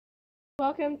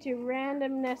Welcome to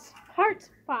Randomness Part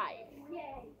 5.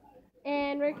 Yay.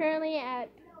 And we're currently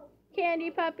at Candy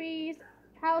Puppy's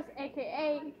house,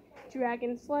 aka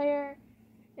Dragon Slayer.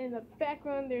 In the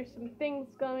background, there's some things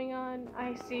going on.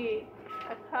 I see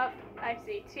a cup, I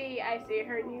see tea, I see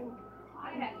her new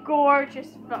gorgeous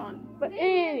phone. But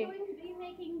Today we're going to be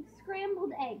making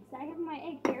scrambled eggs. I have my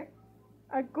egg here.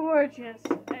 a gorgeous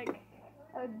egg.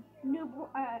 A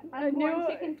unborn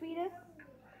chicken fetus.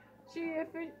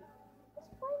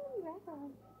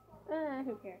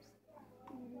 Who cares?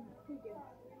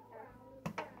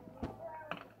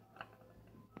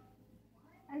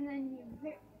 And then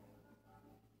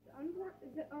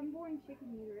the unborn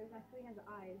chicken uterus actually has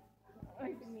eyes.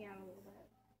 Freaking me out a little bit.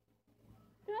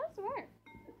 That's weird.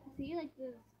 See, like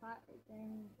the spot right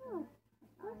there. Oh,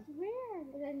 that's weird.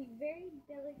 And then you very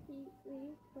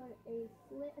delicately put a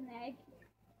slit in the egg.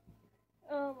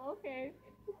 Okay.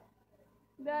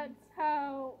 That's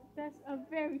a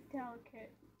very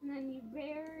delicate. And then you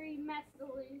very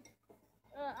messily.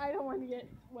 I don't want to get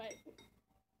wet.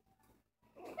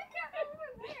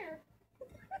 There.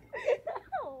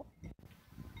 No.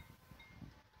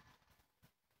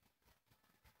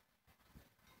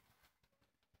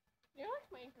 You're like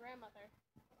my grandmother.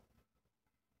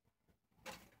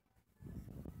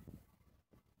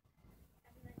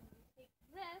 And then you take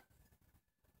this.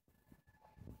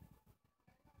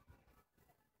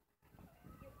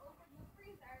 You open the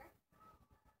freezer.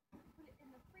 Put it in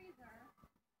the freezer.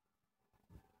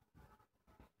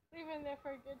 Leave it there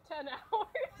for a good 10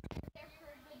 hours. There for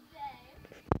a good day.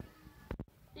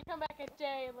 You come back a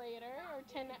day later or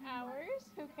 10 hours.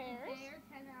 Who cares? A day or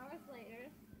 10 hours later.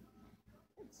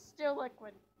 It's still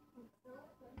liquid. It's still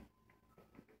open.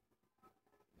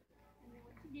 And then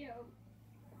what you do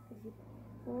is you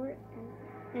pour it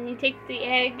in. And you take the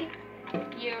egg.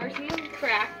 Yours is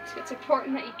cracked. It's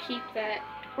important that you keep that.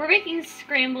 We're making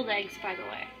scrambled eggs, by the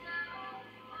way.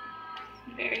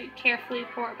 Very carefully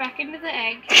pour it back into the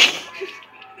egg.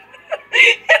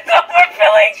 It's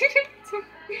overfilling.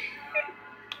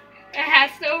 It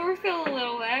has to overfill a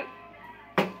little bit.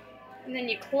 And then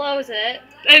you close it.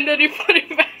 And then you put it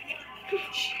back.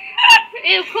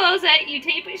 You close it, you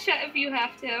tape it shut if you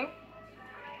have to.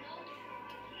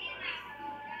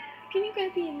 Can you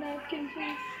grab me a napkin,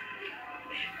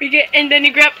 please? And then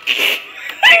you grab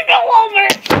go over.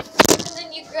 And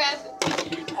then you grab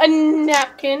A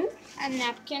napkin. a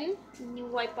napkin and you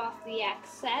wipe off the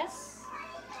excess.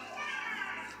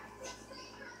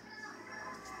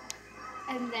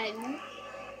 And then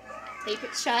tape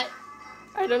it shut.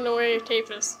 I don't know where your tape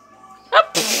is.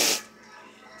 Up.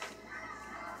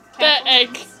 That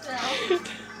egg. Still.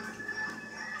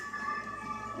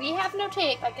 We have no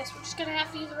tape. I guess we're just gonna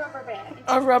have to use a rubber band.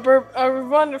 A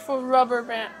wonderful rubber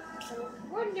band.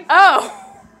 Wonderful. Oh!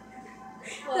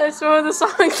 That's one of the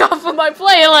songs off of my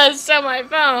playlist on my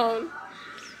phone.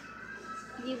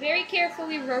 You very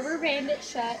carefully rubber band it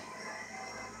shut.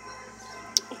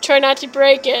 Try not to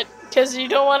break it, because you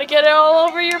don't want to get it all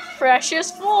over your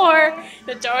precious floor.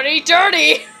 It's already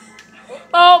dirty.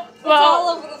 Oh, It's well.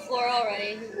 all over the floor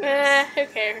already. Who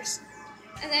cares?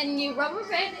 And then you rubber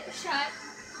band it shut.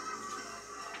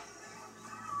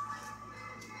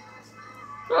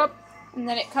 Oh. And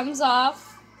then it comes off.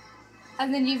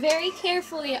 And then you very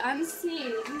carefully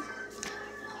unseen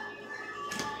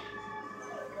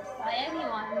by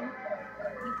anyone.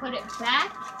 You put it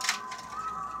back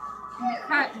in the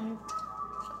carton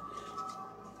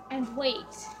and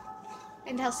wait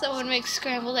until someone makes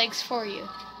scrambled eggs for you.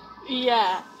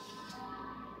 Yeah.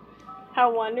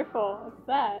 How wonderful is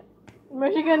that?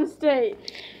 Michigan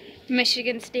State.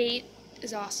 Michigan State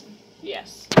is awesome.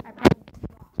 Yes. I probably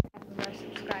have our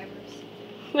subscribers.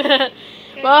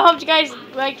 Well, I hope you guys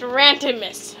liked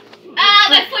Randomis. Ah,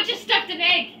 my foot just stuck an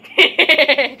egg.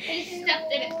 It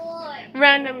stuffed in it.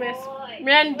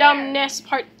 Randomness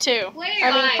Part 2. Where?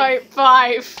 I mean Part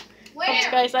 5. Where? Hope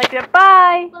you guys liked it.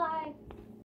 Bye. Bye.